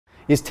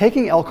Is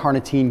taking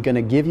L-carnitine going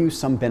to give you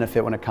some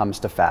benefit when it comes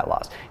to fat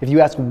loss? If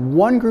you ask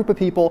one group of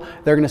people,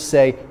 they're going to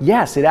say,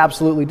 yes, it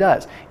absolutely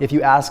does. If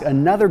you ask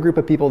another group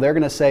of people, they're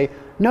going to say,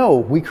 no,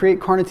 we create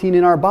carnitine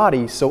in our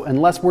body, so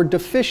unless we're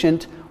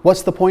deficient,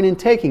 what's the point in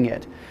taking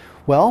it?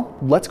 Well,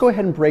 let's go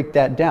ahead and break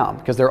that down,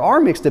 because there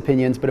are mixed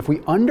opinions, but if we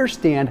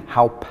understand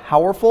how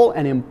powerful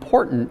and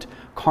important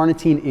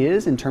carnitine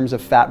is in terms of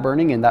fat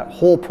burning and that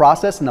whole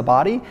process in the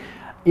body,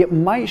 it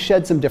might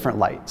shed some different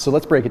light. So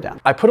let's break it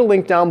down. I put a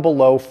link down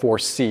below for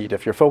Seed.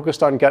 If you're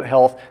focused on gut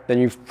health, then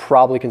you've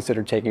probably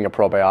considered taking a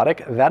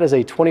probiotic. That is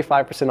a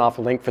 25% off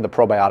link for the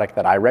probiotic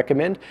that I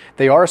recommend.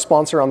 They are a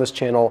sponsor on this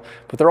channel,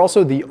 but they're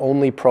also the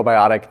only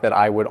probiotic that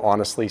I would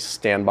honestly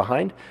stand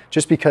behind,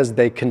 just because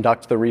they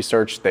conduct the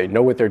research, they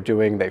know what they're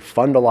doing, they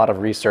fund a lot of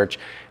research.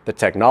 The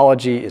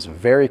technology is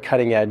very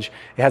cutting edge.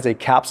 It has a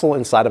capsule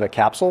inside of a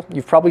capsule.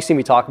 You've probably seen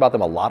me talk about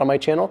them a lot on my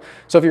channel.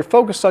 So if you're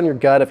focused on your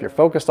gut, if you're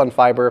focused on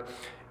fiber,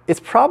 it's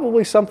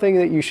probably something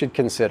that you should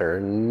consider.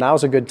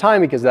 Now's a good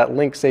time because that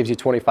link saves you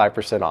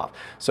 25% off.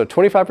 So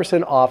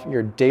 25% off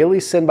your daily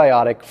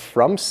symbiotic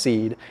from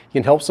Seed. You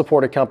can help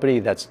support a company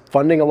that's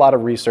funding a lot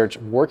of research,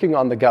 working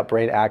on the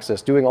gut-brain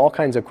axis, doing all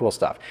kinds of cool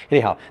stuff.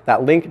 Anyhow,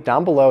 that link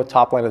down below,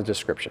 top line of the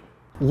description.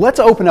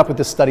 Let's open up with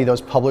this study that was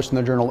published in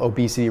the journal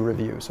Obesity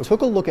Review. So it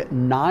took a look at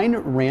 9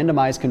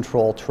 randomized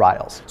control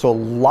trials. So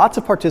lots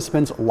of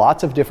participants,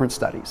 lots of different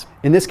studies.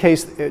 In this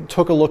case, it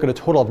took a look at a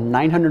total of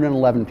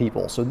 911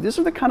 people. So these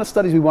are the kind of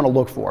studies we want to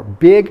look for.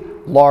 Big,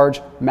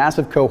 large,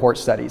 massive cohort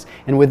studies.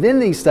 And within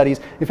these studies,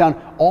 we found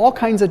all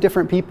kinds of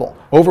different people.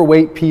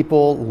 Overweight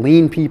people,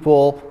 lean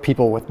people,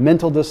 people with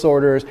mental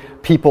disorders,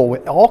 people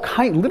with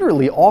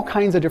literally all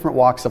kinds of different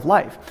walks of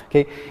life.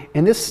 Okay?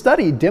 And this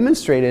study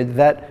demonstrated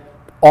that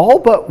all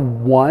but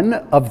one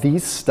of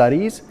these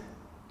studies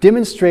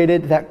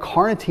demonstrated that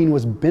carnitine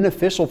was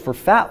beneficial for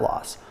fat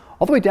loss,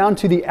 all the way down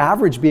to the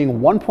average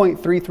being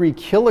 1.33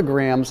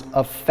 kilograms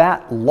of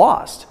fat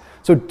lost.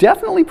 So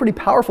definitely pretty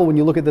powerful when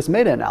you look at this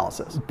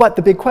meta-analysis. But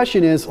the big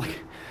question is,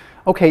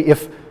 okay,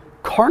 if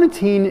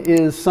carnitine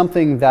is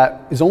something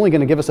that is only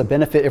going to give us a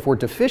benefit if we're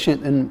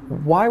deficient, then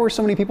why were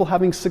so many people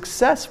having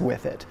success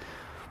with it?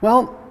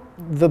 Well,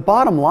 the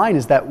bottom line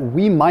is that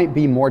we might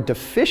be more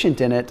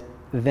deficient in it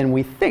than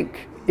we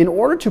think. In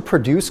order to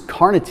produce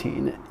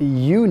carnitine,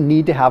 you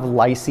need to have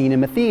lysine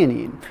and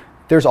methionine.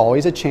 There's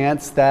always a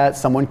chance that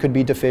someone could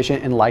be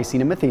deficient in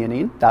lysine and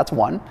methionine. That's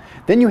one.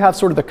 Then you have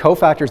sort of the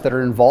cofactors that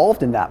are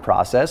involved in that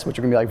process, which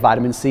are going to be like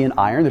vitamin C and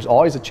iron. There's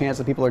always a chance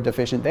that people are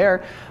deficient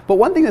there. But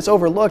one thing that's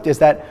overlooked is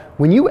that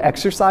when you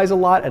exercise a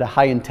lot at a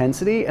high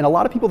intensity, and a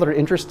lot of people that are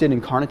interested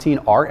in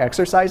carnitine are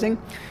exercising,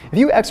 if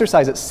you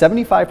exercise at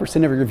 75%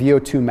 of your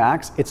VO2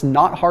 max, it's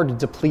not hard to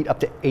deplete up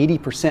to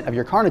 80% of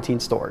your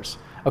carnitine stores.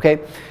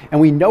 Okay,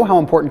 and we know how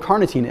important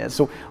carnitine is.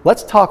 So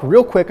let's talk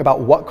real quick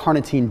about what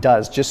carnitine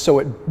does, just so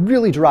it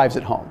really drives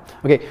it home.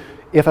 Okay,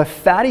 if a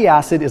fatty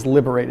acid is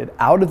liberated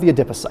out of the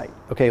adipocyte,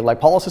 okay,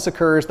 lipolysis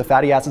occurs, the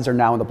fatty acids are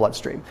now in the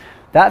bloodstream.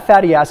 That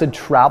fatty acid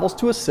travels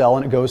to a cell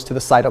and it goes to the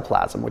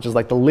cytoplasm, which is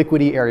like the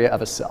liquidy area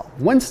of a cell.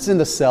 Once it's in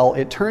the cell,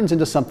 it turns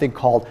into something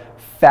called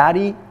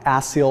fatty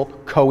acyl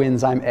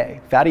coenzyme A,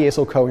 fatty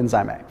acyl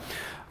coenzyme A.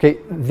 Okay,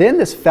 then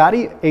this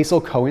fatty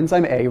acyl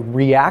coenzyme A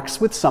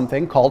reacts with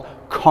something called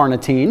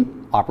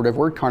carnitine, operative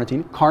word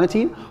carnitine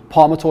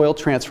palmitoyl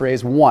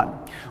transferase 1.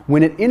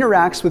 When it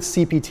interacts with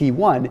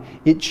CPT1,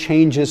 it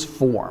changes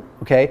form,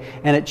 okay?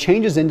 And it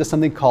changes into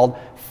something called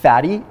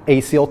fatty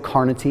acyl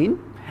carnitine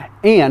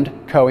and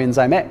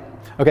coenzyme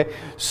A. Okay,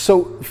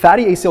 so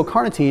fatty acyl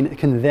carnitine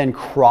can then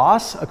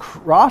cross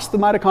across the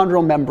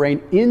mitochondrial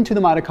membrane into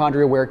the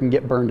mitochondria where it can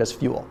get burned as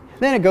fuel.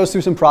 Then it goes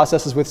through some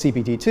processes with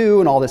CPT2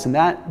 and all this and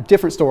that.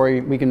 Different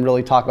story, we can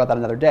really talk about that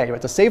another day. But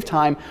to save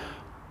time,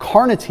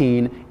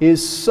 carnitine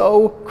is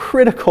so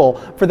critical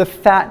for the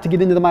fat to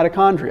get into the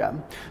mitochondria.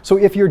 So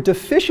if you're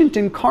deficient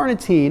in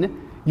carnitine,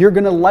 you're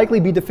going to likely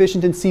be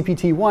deficient in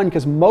CPT1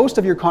 because most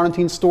of your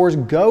carnitine stores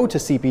go to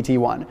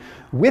CPT1.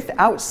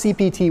 Without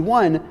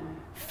CPT1,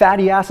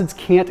 fatty acids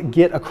can't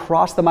get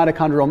across the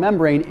mitochondrial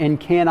membrane and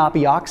cannot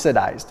be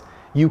oxidized.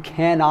 You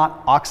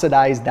cannot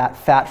oxidize that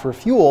fat for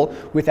fuel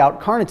without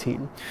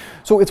carnitine.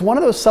 So it's one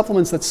of those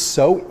supplements that's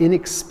so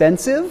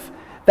inexpensive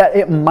that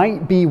it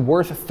might be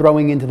worth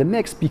throwing into the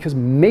mix because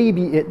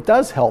maybe it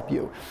does help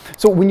you.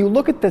 So when you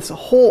look at this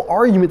whole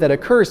argument that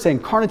occurs saying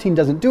carnitine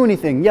doesn't do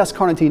anything, yes,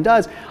 carnitine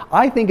does,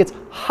 I think it's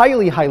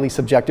highly, highly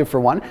subjective for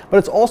one, but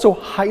it's also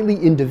highly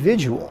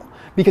individual.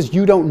 Because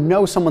you don't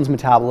know someone's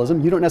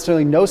metabolism, you don't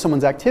necessarily know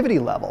someone's activity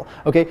level,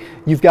 okay?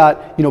 You've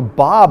got,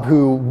 Bob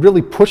who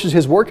really pushes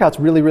his workouts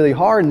really, really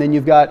hard, and then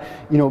you've got,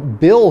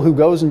 Bill who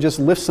goes and just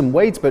lifts some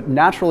weights but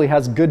naturally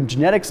has good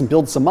genetics and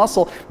builds some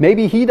muscle.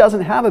 Maybe he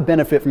doesn't have a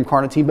benefit from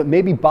carnitine, but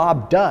maybe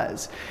Bob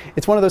does.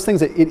 It's one of those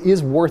things that it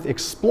is worth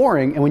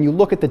exploring, and when you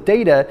look at the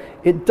data,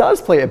 it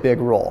does play a big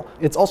role.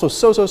 It's also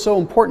so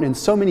important in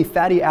so many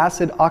fatty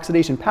acid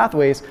oxidation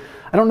pathways.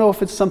 I don't know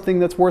if it's something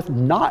that's worth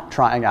not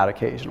trying out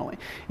occasionally.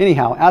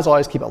 Anyhow, as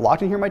always, keep it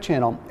locked in here on my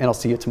channel, and I'll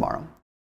see you tomorrow.